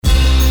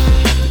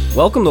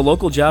Welcome to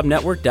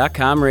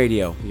localjobnetwork.com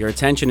radio. Your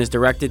attention is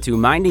directed to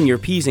Minding Your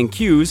P's and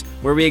Q's,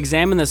 where we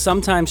examine the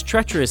sometimes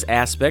treacherous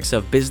aspects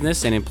of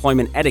business and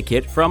employment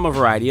etiquette from a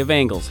variety of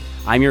angles.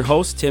 I'm your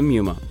host, Tim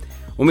Yuma.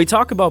 When we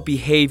talk about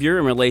behavior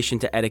in relation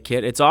to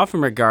etiquette, it's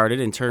often regarded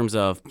in terms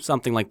of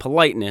something like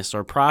politeness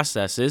or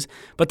processes,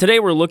 but today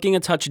we're looking a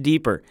touch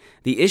deeper.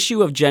 The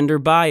issue of gender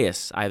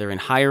bias, either in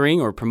hiring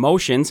or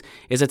promotions,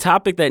 is a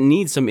topic that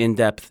needs some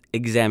in-depth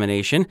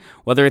examination,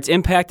 whether it's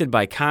impacted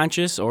by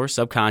conscious or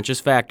subconscious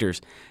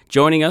factors.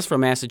 Joining us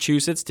from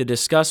Massachusetts to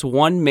discuss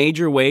one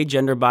major way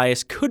gender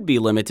bias could be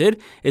limited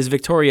is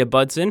Victoria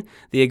Budson,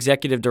 the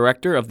Executive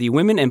Director of the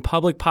Women in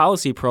Public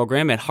Policy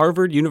Program at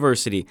Harvard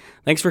University.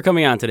 Thanks for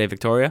coming on today,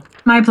 Victoria.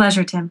 My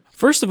pleasure, Tim.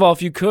 First of all,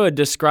 if you could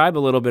describe a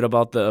little bit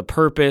about the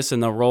purpose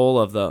and the role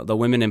of the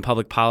Women in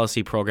Public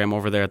Policy Program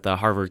over there at the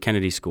Harvard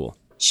Kennedy School.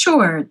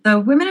 Sure. The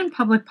Women in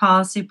Public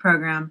Policy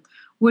Program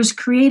was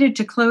created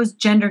to close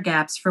gender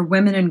gaps for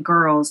women and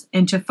girls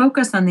and to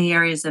focus on the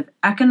areas of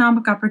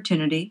economic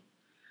opportunity,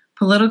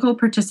 political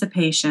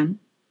participation,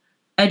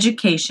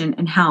 education,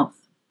 and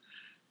health.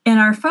 And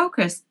our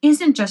focus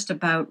isn't just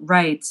about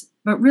rights,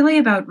 but really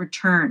about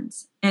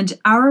returns. And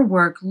our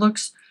work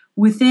looks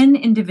within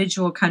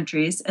individual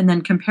countries and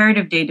then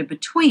comparative data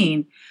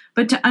between,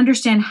 but to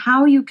understand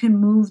how you can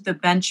move the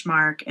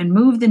benchmark and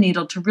move the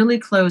needle to really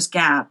close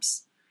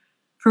gaps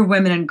for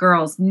women and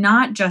girls,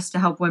 not just to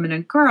help women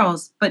and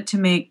girls, but to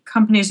make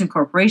companies and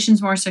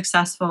corporations more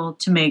successful,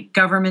 to make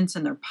governments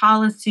and their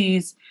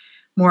policies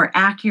more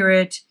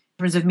accurate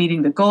in terms of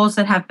meeting the goals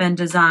that have been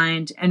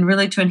designed, and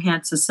really to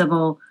enhance the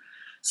civil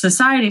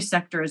society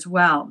sector as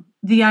well.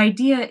 The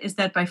idea is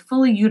that by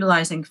fully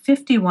utilizing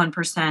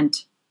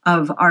 51%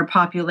 of our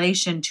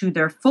population to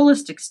their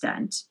fullest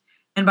extent,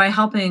 and by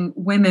helping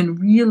women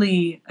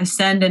really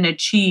ascend and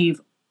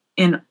achieve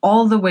in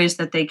all the ways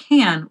that they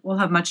can, we'll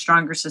have much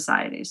stronger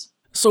societies.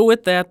 So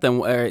with that, then,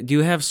 do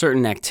you have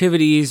certain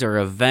activities or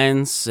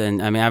events?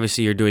 And I mean,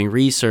 obviously you're doing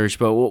research,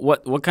 but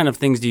what kind of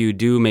things do you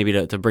do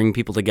maybe to bring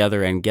people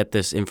together and get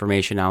this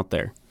information out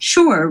there?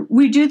 Sure.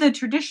 We do the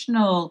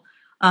traditional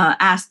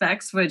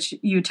aspects, which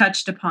you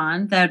touched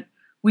upon, that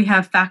we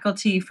have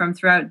faculty from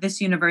throughout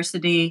this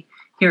university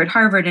here at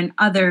Harvard and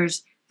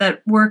others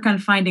that work on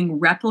finding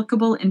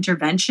replicable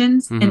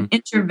interventions. Mm-hmm. An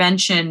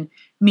intervention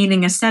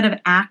meaning a set of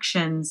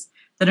actions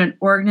that an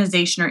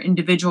organization or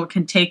individual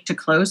can take to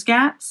close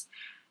gaps.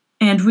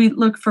 And we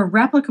look for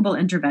replicable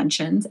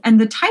interventions. And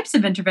the types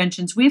of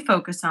interventions we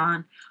focus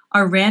on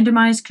are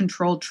randomized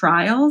controlled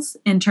trials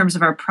in terms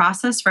of our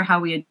process for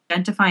how we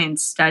identify and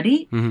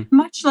study,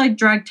 much like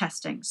drug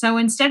testing. So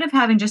instead of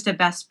having just a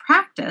best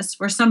practice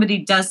where somebody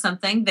does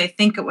something, they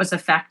think it was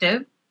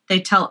effective, they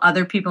tell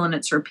other people and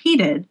it's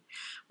repeated,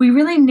 we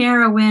really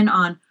narrow in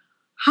on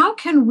how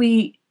can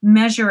we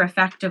measure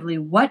effectively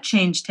what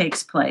change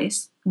takes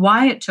place,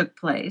 why it took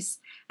place,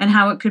 and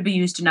how it could be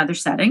used in other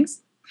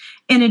settings.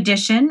 In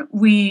addition,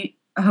 we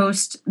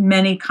host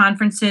many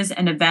conferences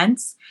and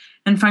events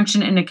and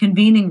function in a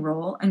convening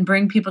role and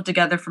bring people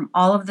together from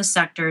all of the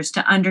sectors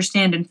to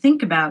understand and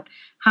think about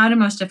how to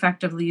most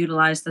effectively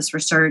utilize this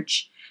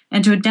research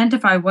and to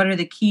identify what are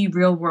the key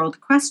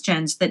real-world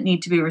questions that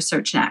need to be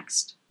researched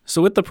next.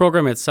 So with the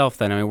program itself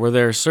then, I mean, were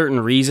there certain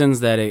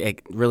reasons that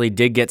it really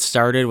did get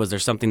started? Was there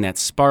something that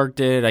sparked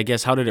it? I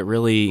guess, how did it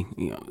really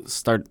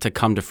start to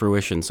come to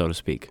fruition, so to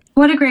speak?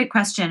 What a great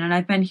question. And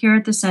I've been here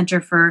at the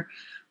center for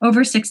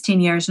over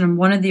 16 years, and I'm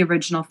one of the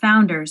original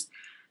founders.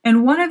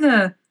 And one of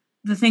the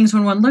things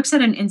when one looks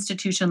at an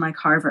institution like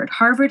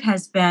Harvard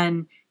has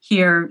been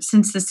here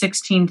since the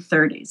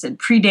 1630s. It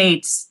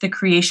predates the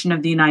creation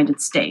of the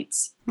United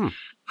States.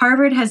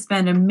 Harvard has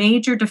been a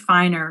major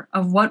definer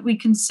of what we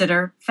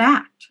consider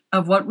fact,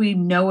 of what we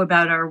know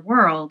about our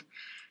world.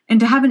 And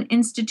to have an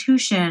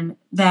institution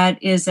that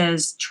is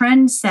as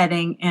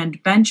trend-setting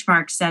and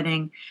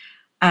benchmark-setting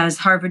as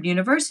Harvard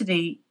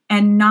University,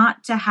 and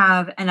not to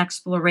have an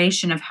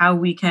exploration of how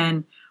we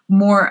can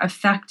more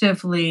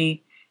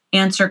effectively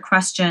answer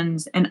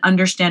questions and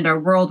understand our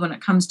world when it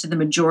comes to the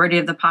majority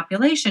of the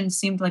population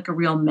seemed like a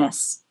real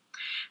miss.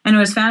 And it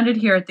was founded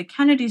here at the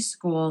Kennedy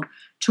School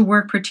to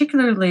work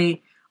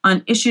particularly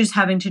on issues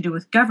having to do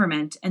with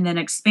government, and then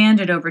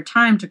expanded over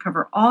time to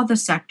cover all the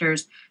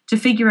sectors to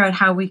figure out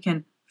how we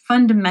can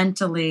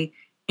fundamentally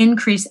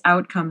increase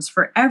outcomes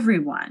for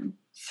everyone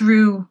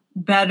through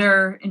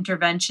better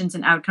interventions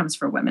and outcomes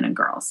for women and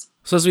girls.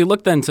 So as we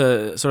look then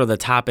to sort of the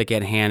topic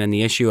at hand and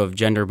the issue of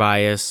gender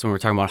bias, when we're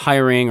talking about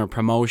hiring or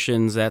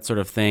promotions, that sort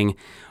of thing,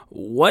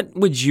 what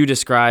would you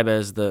describe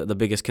as the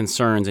biggest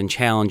concerns and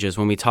challenges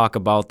when we talk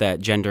about that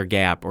gender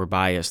gap or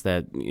bias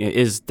that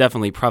is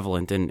definitely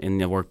prevalent in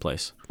the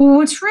workplace? Well,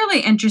 what's really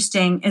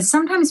interesting is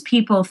sometimes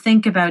people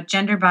think about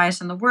gender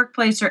bias in the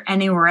workplace or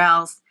anywhere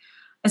else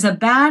as a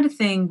bad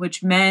thing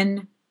which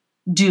men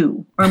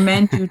do or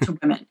men do to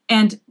women.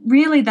 And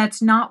really,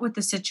 that's not what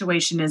the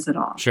situation is at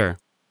all. Sure.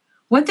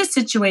 What the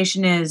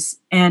situation is,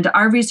 and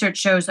our research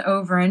shows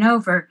over and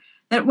over,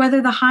 that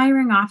whether the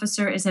hiring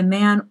officer is a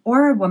man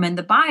or a woman,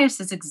 the bias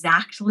is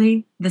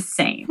exactly the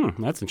same.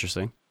 That's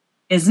interesting.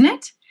 Isn't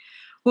it?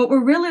 What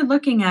we're really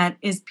looking at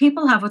is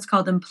people have what's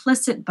called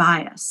implicit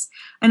bias.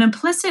 And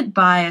implicit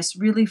bias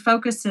really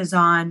focuses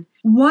on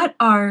what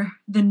are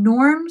the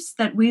norms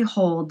that we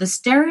hold, the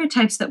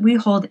stereotypes that we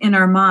hold in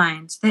our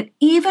minds, that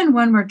even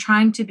when we're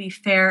trying to be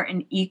fair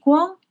and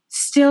equal,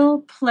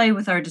 still play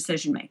with our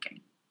decision making.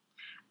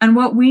 And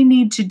what we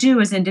need to do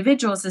as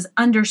individuals is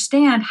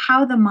understand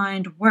how the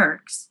mind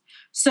works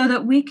so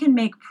that we can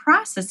make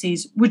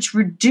processes which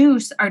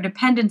reduce our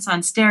dependence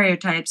on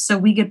stereotypes so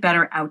we get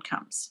better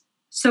outcomes.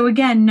 So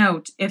again,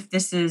 note if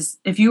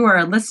you are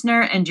a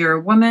listener and you're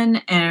a woman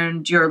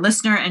and you're a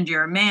listener and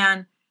you're a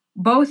man,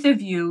 both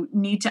of you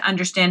need to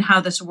understand how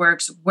this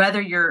works,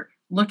 whether you're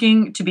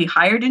looking to be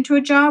hired into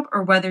a job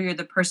or whether you're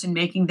the person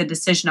making the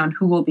decision on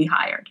who will be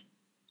hired.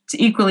 It's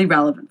equally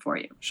relevant for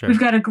you. Sure. We've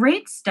got a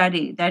great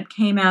study that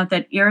came out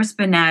that Iris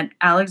Binet,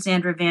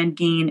 Alexandra Van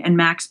Geen, and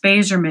Max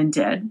Bazerman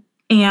did.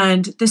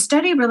 And the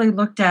study really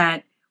looked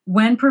at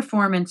when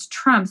performance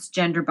trumps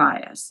gender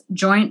bias,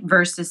 joint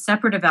versus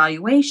separate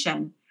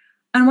evaluation.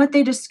 And what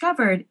they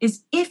discovered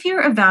is if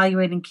you're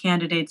evaluating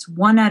candidates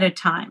one at a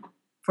time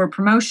for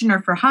promotion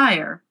or for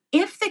hire,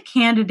 if the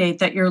candidate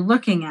that you're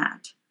looking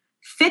at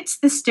fits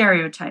the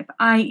stereotype,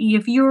 i.e.,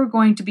 if you're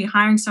going to be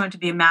hiring someone to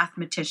be a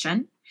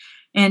mathematician,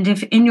 and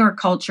if in your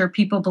culture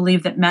people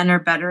believe that men are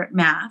better at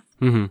math,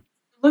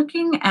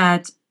 looking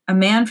at a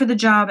man for the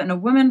job and a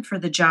woman for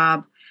the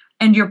job,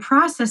 and your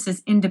process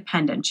is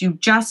independent. You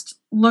just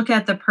look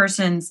at the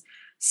person's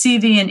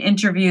CV and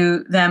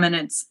interview them, and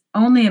it's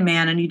only a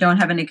man, and you don't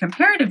have any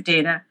comparative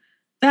data.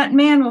 That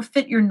man will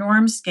fit your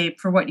normscape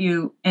for what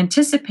you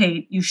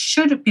anticipate you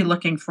should be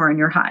looking for in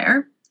your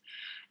hire,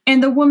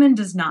 and the woman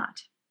does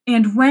not.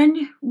 And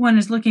when one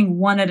is looking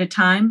one at a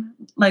time,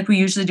 like we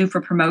usually do for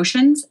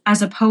promotions,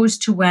 as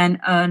opposed to when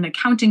an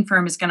accounting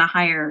firm is going to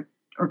hire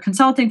or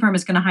consulting firm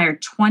is going to hire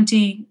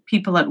 20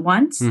 people at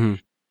once,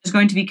 is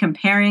going to be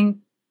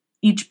comparing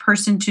each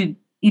person to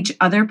each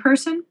other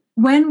person.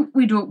 When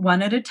we do it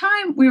one at a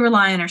time, we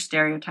rely on our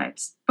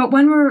stereotypes. But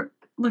when we're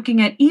looking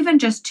at even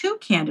just two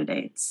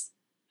candidates,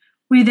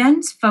 we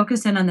then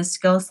focus in on the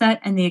skill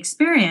set and the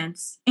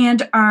experience,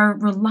 and our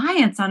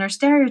reliance on our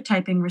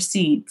stereotyping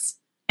recedes.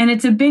 And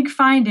it's a big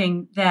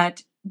finding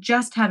that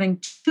just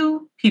having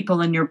two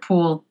people in your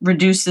pool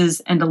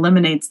reduces and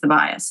eliminates the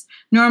bias.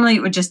 Normally,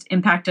 it would just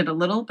impact it a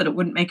little, but it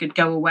wouldn't make it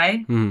go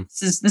away.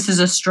 This is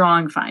a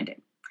strong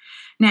finding.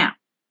 Now,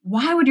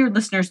 why would your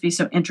listeners be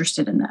so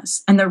interested in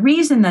this? And the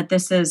reason that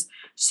this is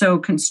so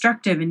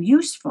constructive and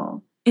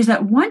useful is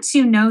that once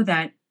you know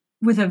that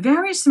with a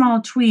very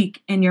small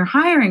tweak in your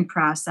hiring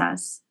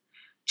process,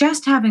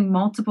 just having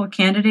multiple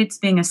candidates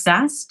being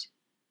assessed,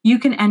 you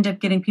can end up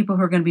getting people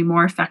who are going to be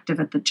more effective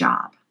at the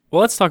job. Well,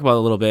 let's talk about it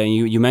a little bit.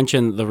 You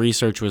mentioned the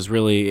research was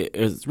really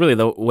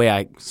the way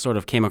I sort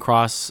of came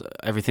across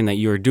everything that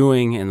you were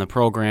doing in the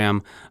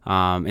program,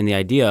 and the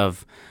idea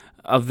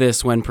of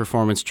this when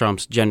performance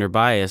trumps gender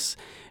bias.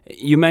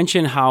 You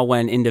mentioned how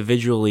when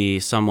individually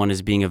someone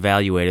is being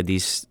evaluated,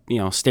 these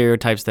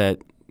stereotypes that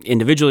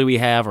individually we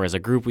have or as a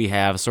group we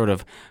have sort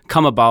of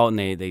come about and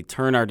they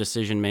turn our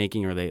decision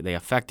making or they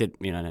affect it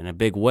in a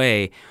big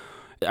way.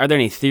 Are there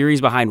any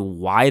theories behind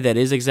why that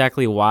is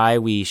exactly, why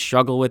we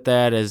struggle with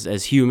that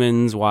as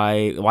humans,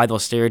 why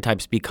those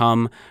stereotypes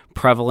become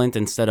prevalent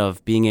instead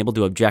of being able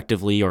to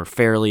objectively or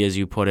fairly, as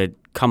you put it,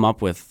 come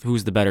up with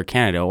who's the better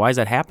candidate? Why does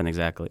that happen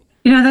exactly?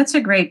 That's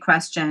a great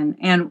question.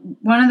 And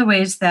one of the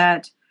ways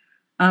that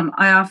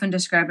I often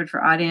describe it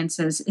for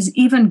audiences is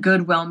even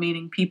good,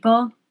 well-meaning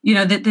people.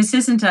 That this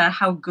isn't a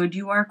how good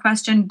you are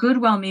question. Good,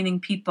 well-meaning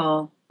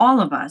people, all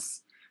of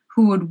us,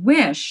 who would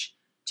wish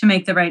to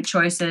make the right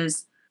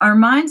choices. Our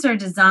minds are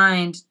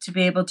designed to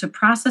be able to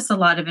process a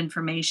lot of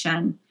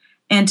information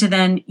and to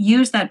then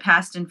use that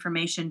past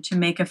information to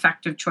make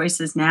effective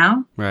choices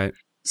now. Right.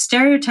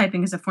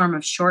 Stereotyping is a form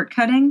of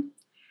shortcutting.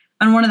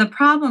 And one of the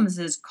problems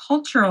is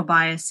cultural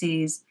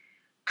biases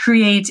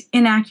create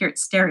inaccurate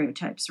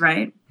stereotypes,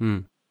 right?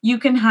 You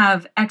can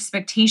have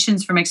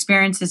expectations from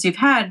experiences you've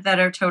had that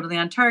are totally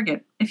on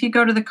target. If you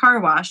go to the car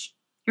wash,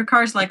 your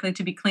car is likely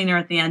to be cleaner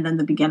at the end than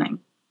the beginning.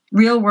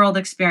 Real world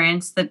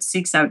experience that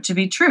seeks out to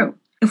be true.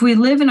 If we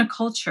live in a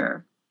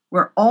culture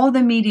where all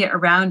the media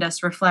around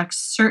us reflects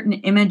certain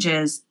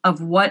images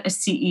of what a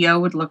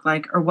CEO would look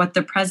like or what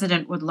the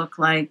president would look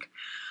like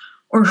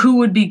or who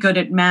would be good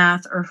at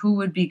math or who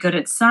would be good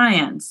at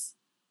science,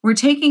 we're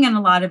taking in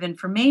a lot of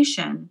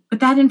information, but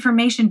that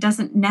information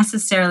doesn't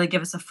necessarily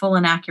give us a full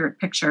and accurate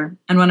picture.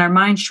 And when our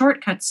mind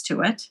shortcuts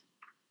to it,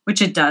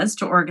 which it does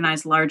to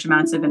organize large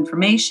amounts of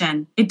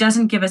information, it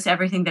doesn't give us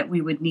everything that we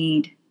would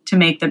need to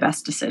make the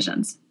best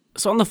decisions.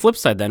 So on the flip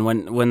side then,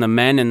 when the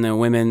men and the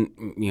women,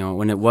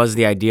 when it was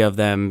the idea of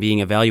them being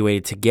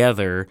evaluated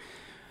together,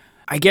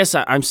 I guess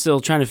I'm still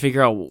trying to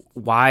figure out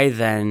why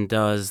then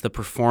does the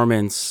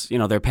performance,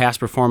 their past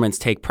performance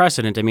take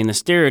precedent? I mean, the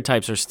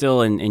stereotypes are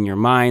still in your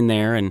mind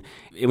there, and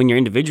when you're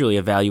individually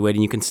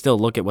evaluating, you can still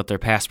look at what their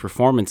past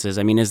performance is.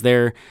 I mean, is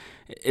there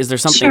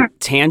something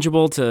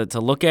tangible to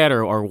look at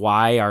or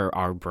why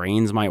our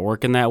brains might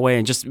work in that way?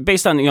 And just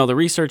based on, the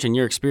research and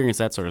your experience,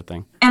 that sort of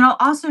thing. And I'll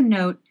also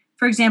note,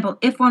 for example,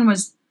 if one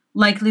was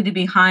likely to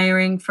be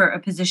hiring for a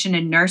position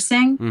in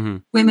nursing, Mm-hmm.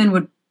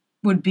 women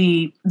would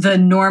be the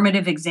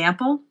normative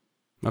example.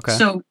 Okay.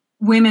 So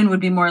women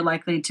would be more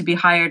likely to be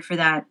hired for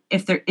that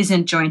if there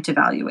isn't joint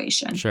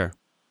evaluation. Sure.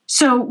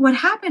 So what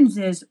happens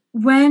is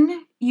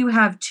when you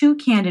have two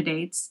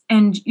candidates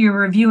and you're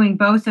reviewing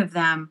both of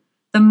them,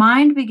 the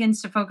mind begins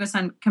to focus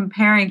on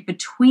comparing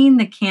between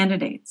the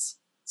candidates.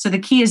 So the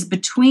key is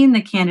between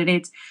the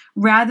candidates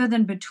rather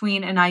than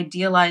between an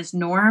idealized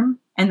norm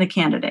and the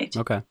candidate.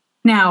 Okay.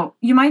 Now,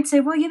 you might say,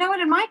 well, you know what,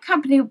 in my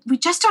company, we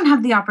just don't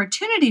have the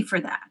opportunity for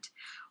that.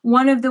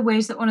 One of the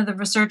ways that one of the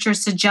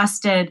researchers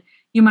suggested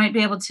you might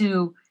be able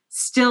to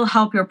still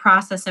help your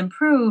process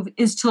improve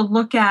is to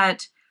look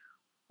at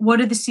what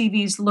do the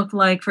CVs look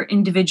like for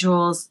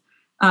individuals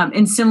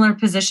in similar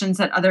positions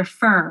at other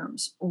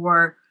firms,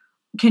 or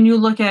can you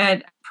look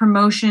at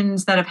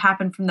promotions that have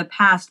happened from the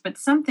past, but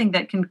something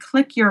that can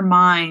click your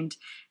mind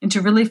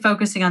into really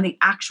focusing on the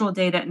actual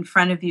data in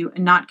front of you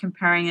and not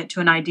comparing it to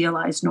an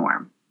idealized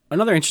norm.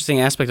 Another interesting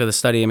aspect of the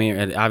study, I mean,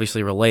 it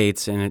obviously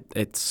relates, and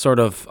it's sort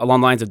of along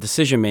the lines of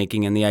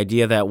decision-making and the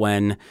idea that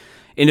when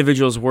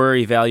individuals were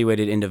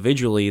evaluated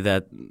individually,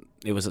 that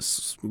it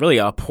was really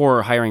a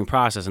poor hiring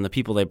process, and the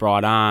people they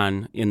brought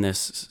on in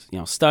this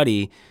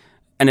study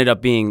ended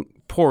up being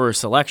poorer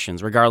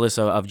selections, regardless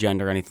of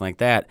gender or anything like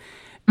that.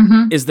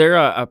 Mm-hmm. Is there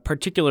a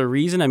particular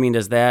reason? I mean,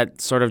 does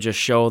that sort of just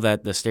show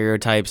that the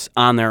stereotypes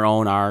on their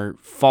own are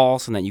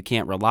false and that you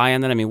can't rely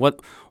on that? I mean,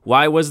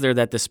 why was there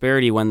that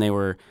disparity when they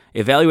were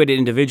evaluated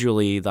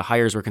individually, the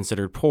hires were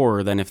considered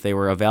poorer than if they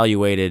were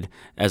evaluated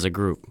as a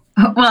group?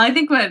 Well, I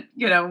think what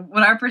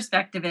our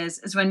perspective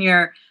is when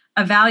you're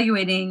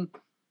evaluating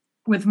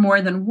with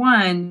more than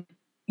one,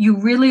 you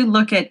really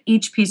look at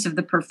each piece of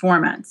the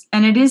performance.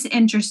 And it is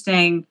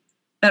interesting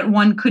that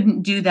one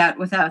couldn't do that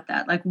without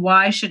that. Like,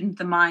 why shouldn't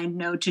the mind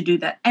know to do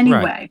that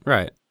anyway?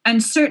 Right.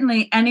 And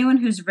certainly anyone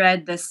who's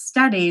read this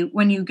study,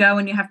 when you go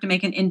and you have to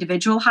make an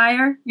individual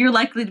hire, you're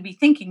likely to be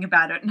thinking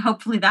about it. And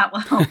hopefully that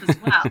will help as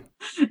well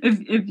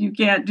if you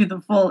can't do the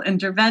full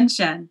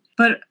intervention.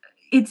 But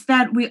it's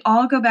that we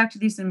all go back to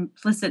these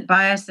implicit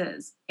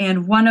biases.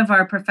 And one of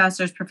our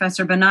professors,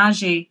 Professor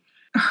Banaji,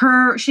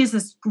 she has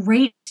this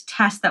great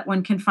test that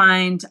one can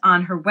find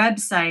on her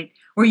website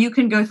where you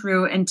can go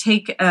through and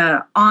take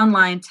an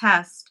online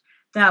test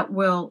that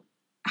will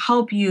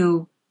help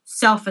you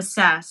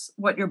self-assess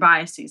what your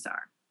biases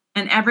are.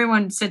 And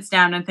everyone sits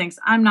down and thinks,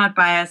 I'm not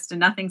biased and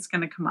nothing's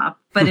going to come up.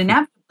 But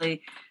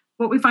inevitably,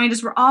 what we find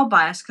is we're all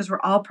biased because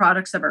we're all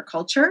products of our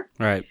culture.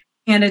 Right.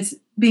 And it's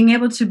being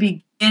able to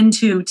begin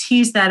to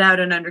tease that out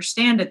and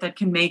understand it that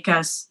can make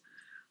us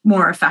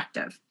more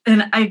effective.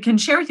 And I can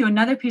share with you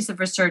another piece of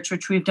research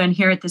which we've done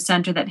here at the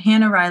center that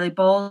Hannah Riley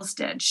Bowles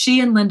did. She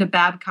and Linda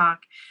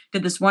Babcock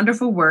did this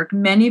wonderful work.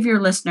 Many of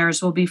your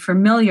listeners will be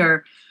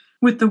familiar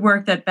with the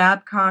work that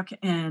Babcock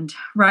and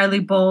Riley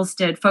Bowles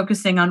did,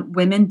 focusing on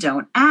women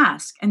don't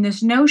ask. And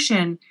this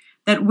notion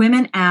that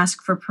women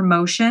ask for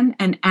promotion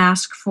and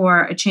ask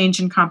for a change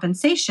in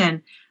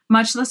compensation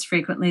much less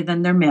frequently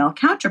than their male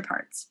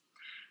counterparts.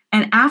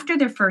 And after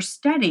their first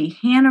study,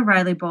 Hannah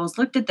Riley Bowles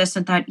looked at this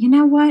and thought, you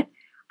know what?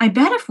 I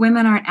bet if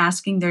women aren't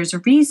asking, there's a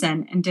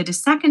reason, and did a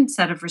second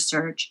set of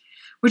research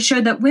which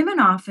showed that women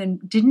often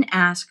didn't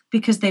ask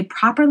because they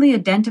properly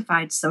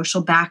identified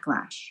social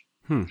backlash.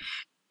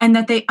 And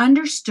that they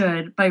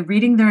understood by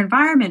reading their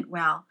environment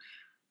well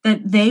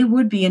that they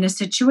would be in a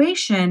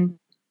situation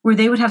where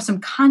they would have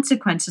some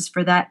consequences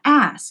for that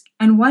ask.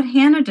 And what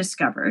Hannah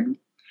discovered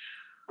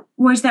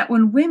was that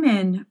when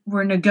women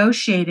were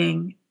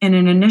negotiating in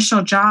an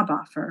initial job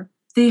offer,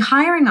 the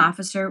hiring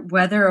officer,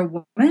 whether a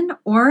woman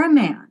or a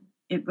man,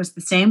 it was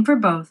the same for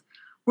both,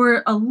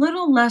 were a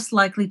little less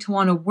likely to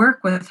want to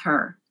work with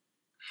her.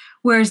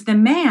 Whereas the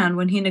man,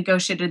 when he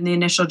negotiated the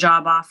initial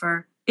job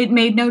offer, it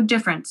made no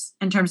difference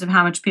in terms of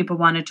how much people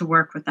wanted to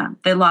work with them.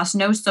 They lost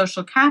no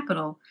social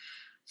capital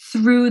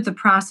through the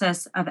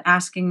process of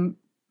asking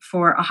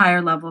for a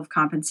higher level of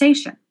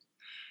compensation.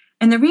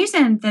 And the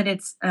reason that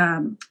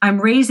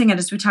I'm raising it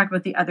as we talk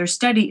about the other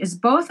study is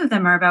both of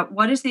them are about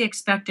what is the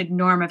expected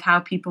norm of how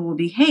people will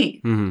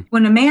behave. Mm-hmm.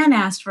 When a man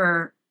asked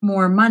for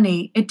more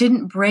money, it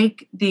didn't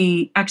break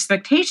the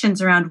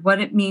expectations around what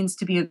it means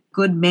to be a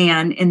good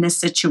man in this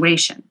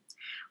situation.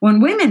 When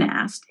women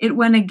asked, it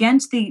went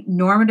against the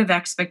normative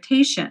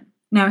expectation.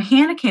 Now,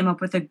 Hannah came up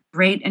with a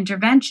great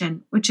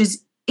intervention, which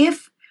is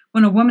if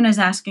when a woman is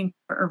asking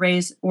for a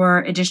raise or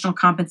additional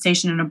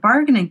compensation in a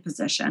bargaining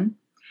position,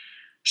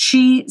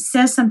 she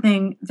says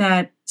something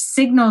that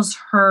signals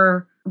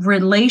her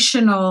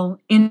relational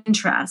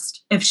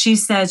interest. If she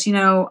says,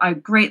 I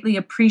greatly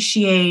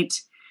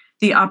appreciate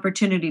the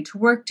opportunity to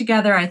work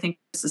together. I think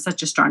this is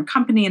such a strong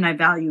company and I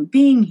value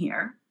being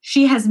here.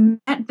 She has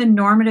met the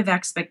normative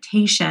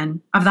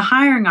expectation of the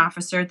hiring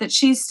officer that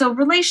she's still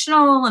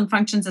relational and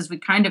functions as we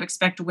kind of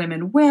expect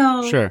women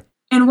will. Sure.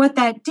 And what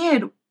that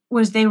did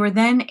was they were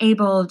then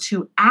able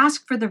to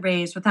ask for the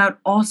raise without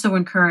also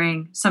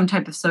incurring some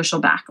type of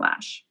social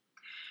backlash.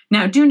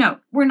 Now, do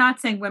note, we're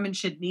not saying women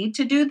should need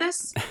to do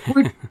this.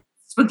 We're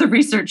It's what the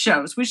research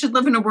shows. We should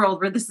live in a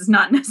world where this is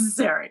not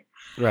necessary.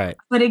 Right.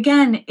 But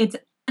again, it's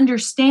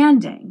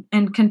understanding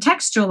and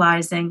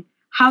contextualizing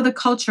how the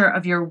culture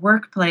of your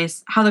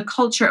workplace, how the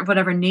culture of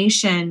whatever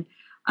nation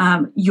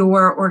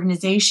your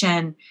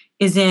organization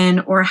is in,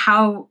 or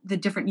how the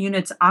different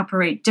units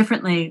operate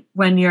differently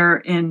when you're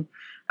in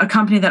a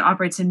company that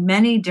operates in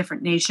many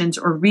different nations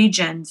or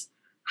regions,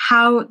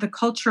 how the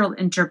cultural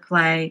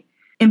interplay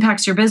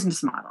impacts your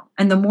business model.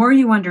 And the more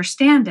you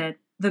understand it,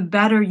 the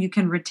better you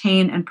can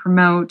retain and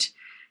promote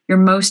your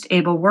most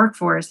able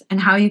workforce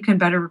and how you can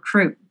better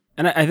recruit.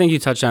 And I think you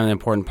touched on an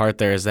important part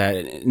there is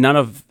that none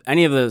of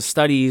any of the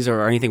studies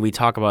or anything we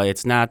talk about,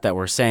 it's not that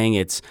we're saying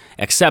it's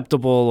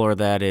acceptable or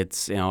that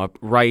it's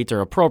right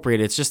or appropriate.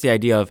 It's just the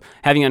idea of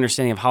having an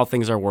understanding of how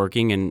things are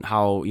working and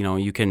how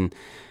you can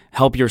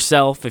help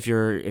yourself if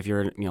you're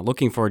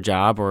looking for a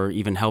job, or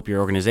even help your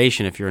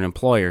organization if you're an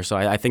employer. So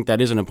I think that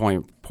is an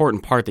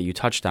important part that you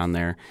touched on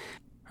there.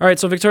 All right,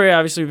 so Victoria,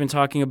 obviously we've been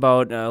talking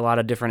about a lot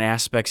of different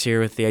aspects here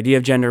with the idea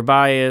of gender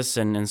bias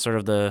and sort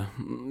of the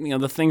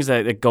the things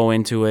that go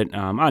into it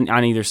on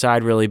either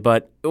side, really.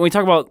 But when we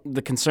talk about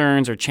the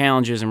concerns or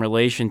challenges in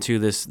relation to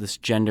this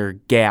gender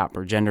gap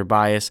or gender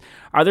bias,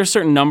 are there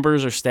certain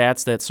numbers or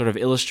stats that sort of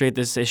illustrate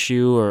this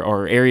issue,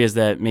 or areas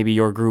that maybe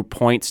your group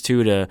points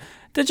to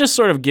just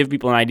sort of give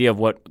people an idea of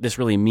what this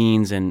really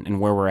means and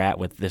where we're at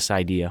with this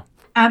idea?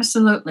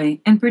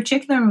 Absolutely. In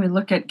particular, when we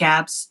look at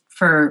gaps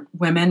for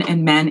women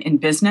and men in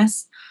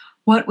business,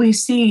 what we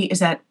see is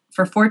that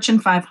for Fortune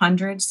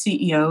 500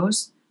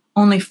 CEOs,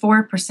 only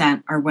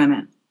 4% are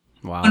women.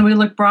 Wow. When we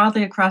look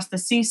broadly across the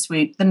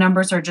C-suite, the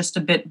numbers are just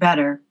a bit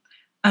better.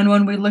 And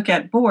when we look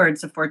at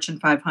boards of Fortune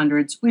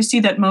 500s, we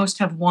see that most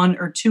have 1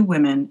 or 2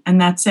 women,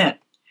 and that's it.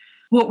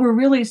 What we're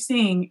really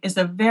seeing is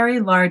a very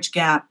large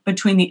gap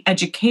between the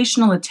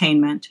educational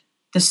attainment,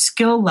 the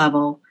skill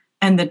level,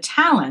 and the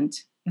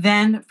talent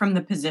then from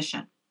the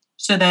position.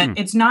 So that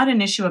it's not an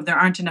issue of there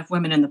aren't enough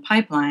women in the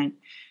pipeline.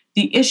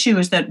 The issue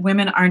is that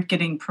women aren't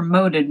getting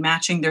promoted,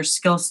 matching their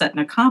skill set and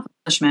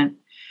accomplishment.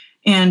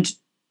 And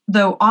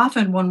though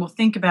often one will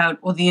think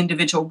about, well, the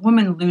individual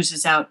woman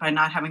loses out by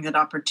not having that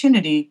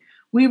opportunity,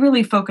 we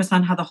really focus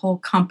on how the whole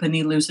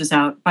company loses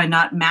out by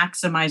not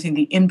maximizing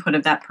the input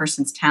of that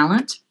person's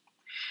talent.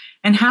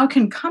 And how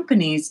can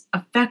companies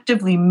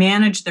effectively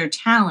manage their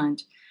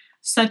talent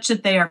such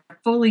that they are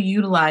fully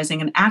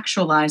utilizing and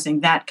actualizing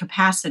that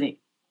capacity?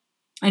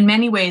 In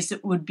many ways,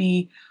 it would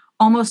be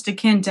almost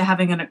akin to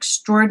having an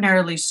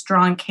extraordinarily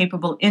strong,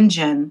 capable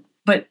engine,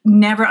 but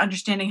never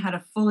understanding how to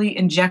fully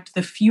inject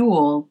the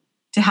fuel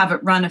to have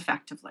it run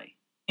effectively.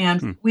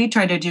 And what we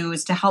try to do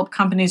is to help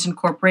companies and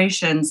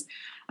corporations,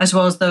 as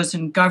well as those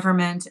in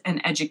government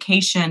and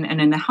education and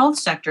in the health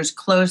sectors,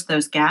 close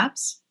those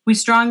gaps. We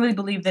strongly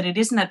believe that it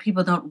isn't that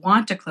people don't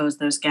want to close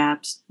those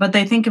gaps, but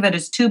they think of it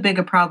as too big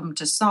a problem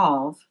to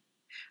solve,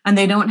 and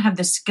they don't have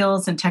the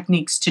skills and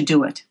techniques to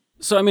do it.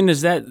 So, I mean, is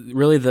that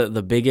really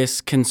the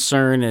biggest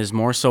concern, is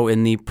more so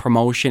in the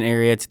promotion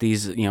area to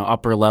these,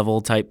 upper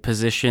level type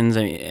positions?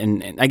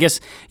 And I guess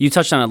you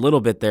touched on it a little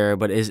bit there,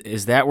 but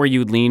is that where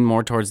you'd lean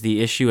more towards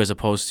the issue as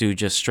opposed to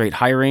just straight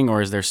hiring,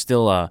 or is there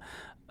still a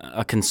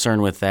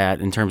concern with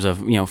that in terms of,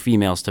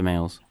 females to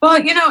males?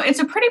 Well, it's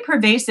a pretty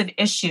pervasive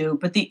issue,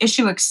 but the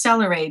issue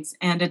accelerates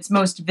and it's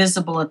most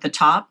visible at the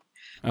top.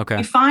 Okay.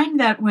 We find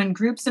that when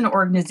groups and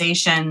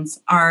organizations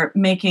are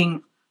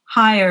making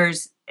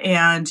hires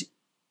and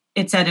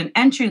it's at an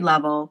entry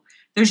level,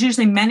 there's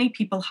usually many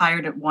people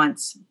hired at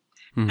once.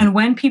 And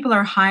when people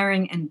are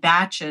hiring in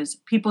batches,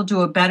 people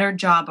do a better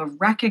job of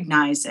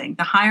recognizing,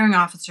 the hiring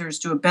officers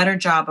do a better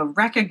job of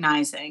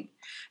recognizing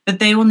that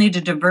they will need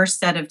a diverse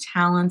set of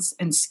talents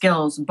and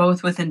skills,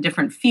 both within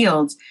different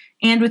fields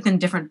and within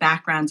different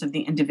backgrounds of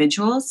the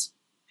individuals.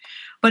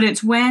 But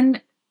it's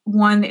when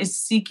one is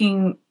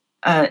seeking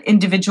an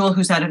individual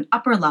who's at an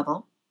upper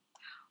level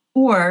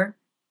or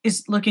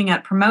is looking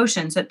at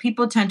promotions that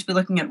people tend to be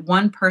looking at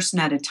one person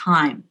at a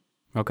time.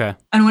 Okay.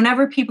 And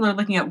whenever people are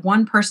looking at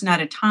one person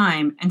at a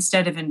time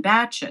instead of in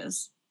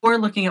batches, or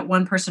looking at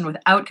one person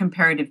without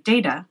comparative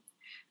data,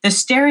 the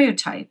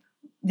stereotype,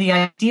 the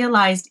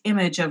idealized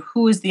image of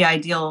who is the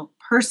ideal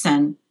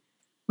person,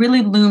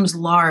 really looms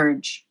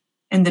large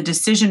in the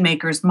decision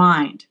maker's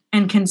mind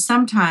and can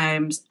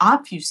sometimes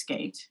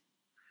obfuscate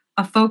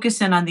a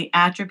focus in on the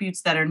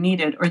attributes that are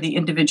needed or the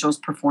individual's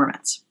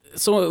performance.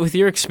 So with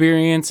your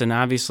experience, and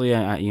obviously,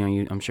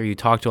 I'm sure you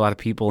talk to a lot of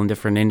people in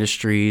different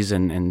industries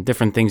and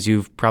different things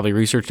you've probably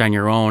researched on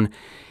your own,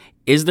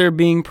 is there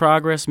being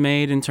progress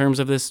made in terms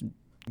of this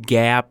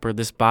gap or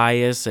this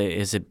bias?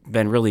 Has it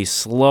been really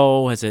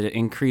slow? Has it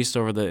increased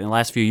over the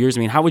last few years? I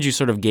mean, how would you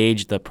sort of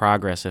gauge the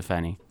progress, if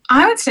any?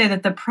 I would say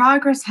that the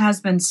progress has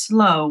been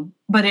slow,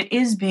 but it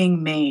is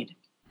being made.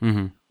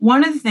 Mm-hmm.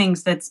 One of the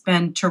things that's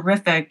been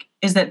terrific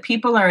is that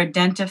people are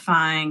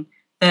identifying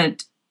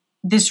that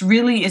this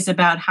really is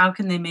about how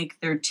can they make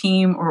their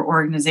team or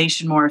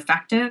organization more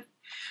effective.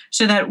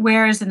 So that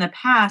whereas in the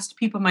past,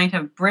 people might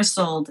have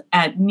bristled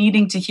at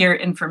needing to hear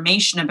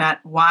information about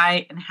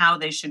why and how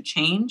they should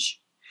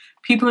change,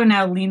 people are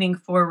now leaning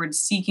forward,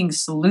 seeking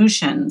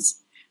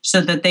solutions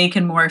so that they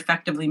can more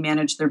effectively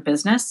manage their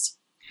business.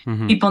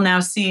 Mm-hmm. People now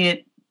see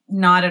it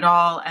not at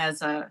all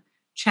as a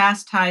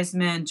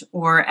chastisement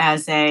or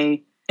as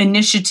a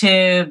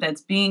initiative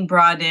that's being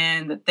brought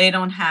in that they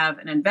don't have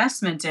an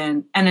investment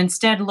in, and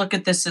instead look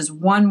at this as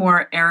one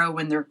more arrow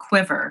in their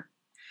quiver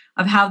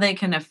of how they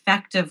can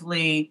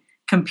effectively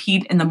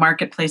compete in the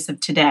marketplace of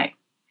today.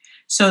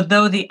 So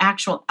though the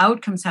actual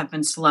outcomes have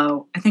been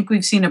slow, I think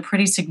we've seen a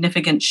pretty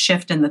significant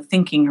shift in the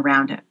thinking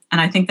around it.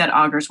 And I think that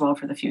augurs well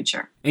for the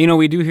future.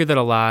 We do hear that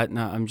a lot.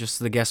 Just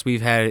the guests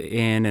we've had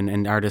in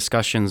and our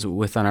discussions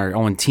on our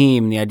own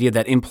team, the idea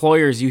that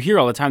employers, you hear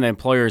all the time that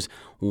employers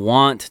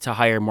want to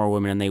hire more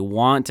women and they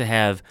want to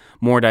have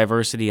more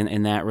diversity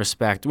in that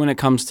respect when it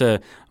comes to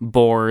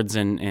boards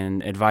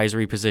and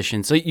advisory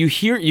positions. So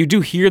you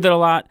do hear that a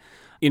lot.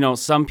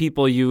 Some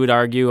people you would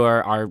argue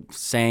are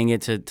saying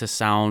it to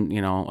sound,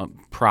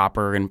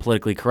 proper and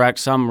politically correct.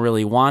 Some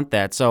really want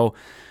that. So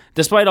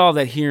despite all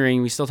that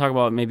hearing, we still talk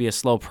about maybe a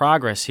slow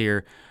progress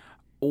here.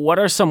 What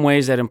are some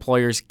ways that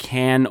employers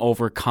can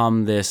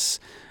overcome this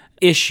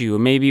issue,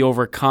 maybe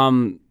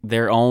overcome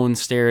their own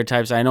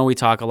stereotypes? I know we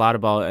talk a lot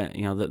about,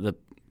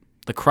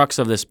 the crux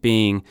of this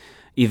being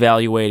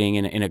evaluating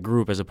in a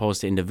group as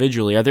opposed to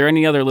individually. Are there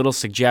any other little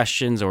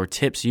suggestions or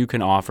tips you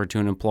can offer to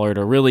an employer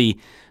to really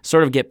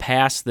sort of get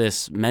past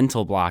this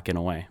mental block in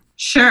a way?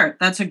 Sure.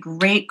 That's a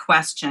great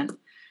question.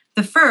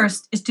 The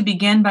first is to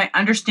begin by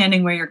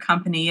understanding where your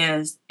company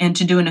is and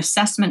to do an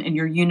assessment in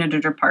your unit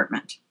or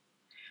department.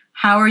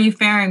 How are you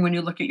faring when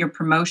you look at your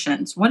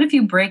promotions? What if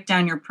you break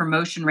down your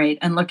promotion rate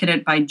and look at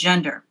it by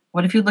gender?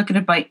 What if you look at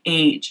it by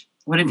age?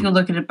 What if you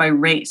look at it by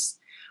race?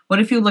 What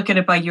if you look at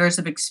it by years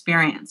of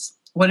experience?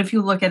 What if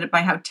you look at it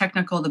by how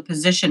technical the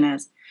position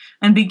is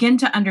and begin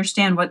to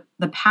understand what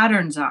the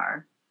patterns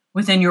are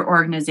within your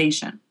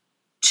organization?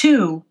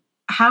 2,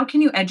 how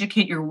can you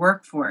educate your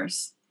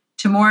workforce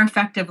to more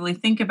effectively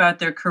think about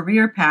their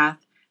career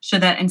path so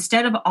that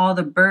instead of all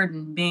the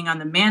burden being on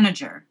the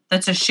manager,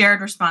 that's a shared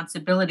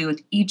responsibility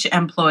with each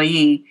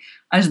employee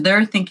as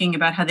they're thinking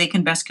about how they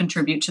can best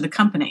contribute to the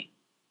company?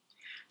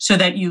 So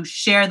that you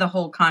share the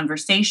whole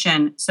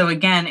conversation. So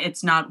again,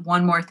 it's not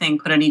one more thing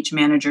put on each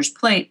manager's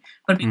plate,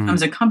 but it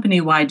becomes a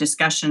company-wide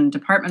discussion,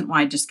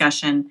 department-wide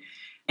discussion,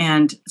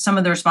 and some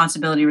of the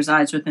responsibility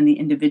resides within the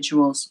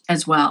individuals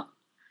as well.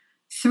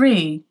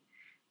 3,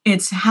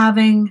 it's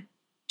having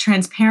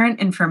transparent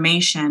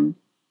information.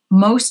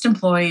 Most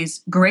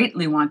employees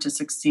greatly want to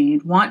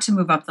succeed, want to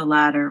move up the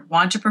ladder,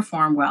 want to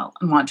perform well,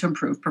 and want to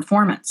improve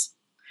performance.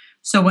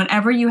 So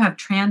whenever you have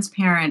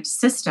transparent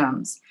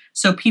systems,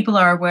 so people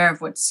are aware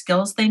of what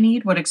skills they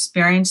need, what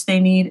experience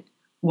they need,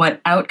 what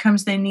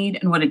outcomes they need,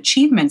 and what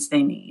achievements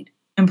they need,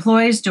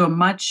 employees do a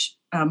much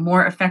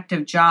more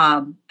effective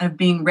job of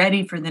being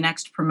ready for the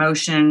next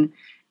promotion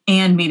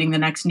and meeting the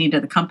next need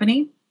of the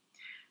company.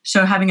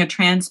 So having a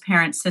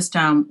transparent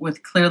system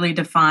with clearly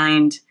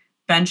defined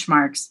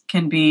benchmarks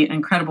can be an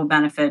incredible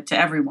benefit to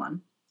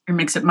everyone. It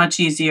makes it much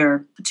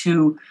easier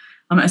to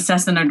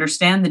assess and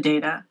understand the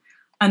data.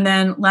 And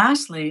then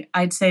lastly,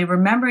 I'd say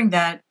remembering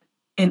that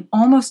in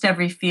almost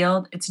every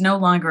field, it's no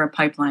longer a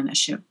pipeline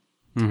issue,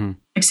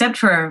 except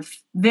for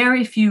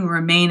very few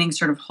remaining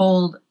sort of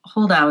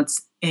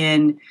holdouts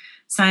in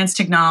science,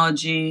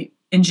 technology,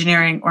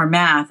 engineering, or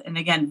math. And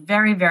again,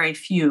 very, very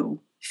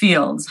few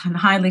fields and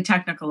highly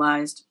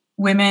technicalized.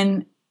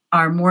 Women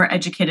are more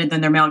educated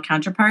than their male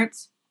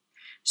counterparts.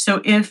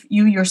 So if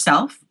you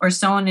yourself or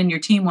someone in your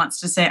team wants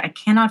to say, I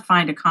cannot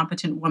find a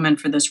competent woman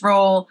for this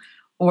role,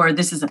 or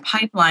this is a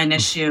pipeline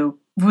issue,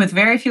 with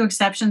very few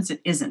exceptions, it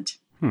isn't.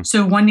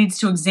 So one needs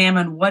to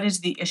examine what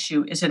is the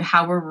issue. Is it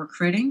how we're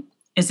recruiting?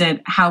 Is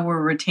it how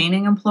we're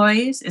retaining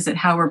employees? Is it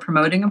how we're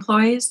promoting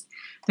employees?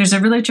 There's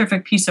a really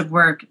terrific piece of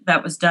work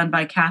that was done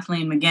by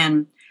Kathleen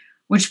McGinn,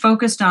 which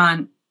focused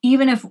on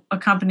even if a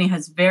company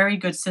has very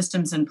good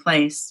systems in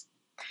place,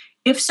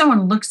 if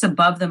someone looks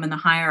above them in the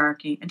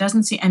hierarchy and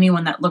doesn't see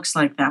anyone that looks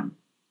like them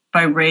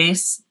by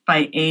race,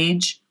 by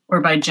age, or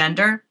by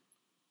gender,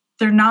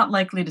 they're not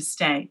likely to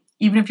stay,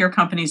 even if your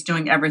company is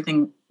doing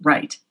everything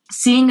right.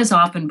 Seeing is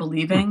often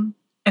believing.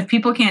 If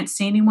people can't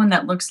see anyone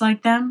that looks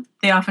like them,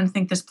 they often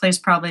think this place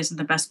probably isn't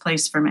the best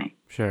place for me.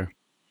 Sure.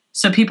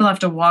 So people have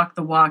to walk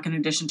the walk in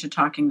addition to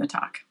talking the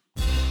talk.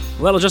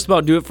 Well, that'll just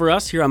about do it for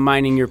us here on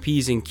Minding Your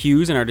P's and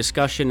Q's and our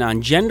discussion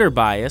on gender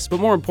bias, but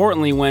more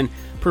importantly, when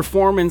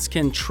performance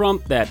can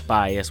trump that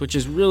bias, which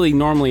is really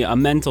normally a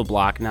mental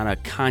block, not a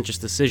conscious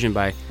decision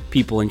by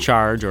people in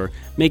charge or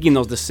making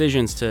those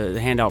decisions to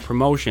hand out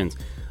promotions.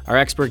 Our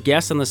expert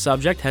guest on the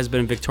subject has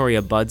been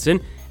Victoria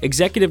Budson,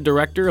 Executive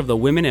Director of the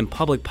Women in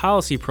Public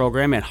Policy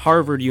Program at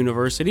Harvard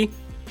University.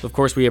 Of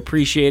course, we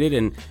appreciate it,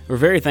 and we're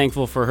very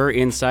thankful for her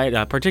insight,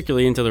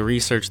 particularly into the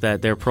research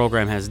that their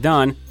program has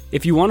done.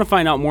 If you want to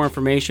find out more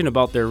information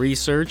about their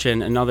research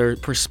and other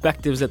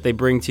perspectives that they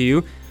bring to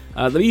you,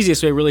 The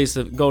easiest way really is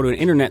to go to an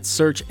internet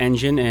search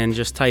engine and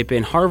just type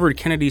in Harvard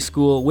Kennedy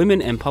School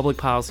Women and Public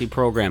Policy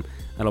Program.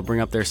 That'll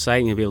bring up their site,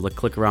 and you'll be able to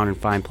click around and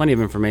find plenty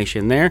of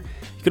information there.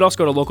 You could also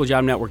go to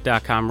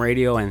localjobnetwork.com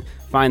radio and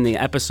find the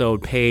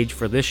episode page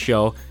for this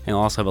show, and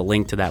it'll also have a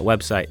link to that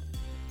website.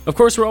 Of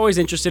course, we're always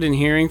interested in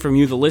hearing from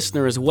you, the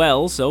listener, as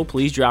well, so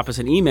please drop us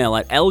an email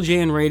at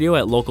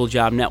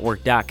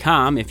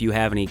ljnradio@localjobnetwork.com if you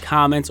have any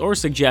comments or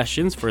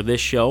suggestions for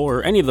this show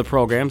or any of the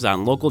programs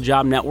on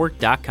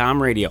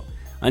localjobnetwork.com radio.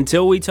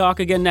 Until we talk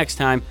again next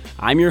time,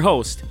 I'm your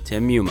host,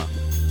 Tim Yuma.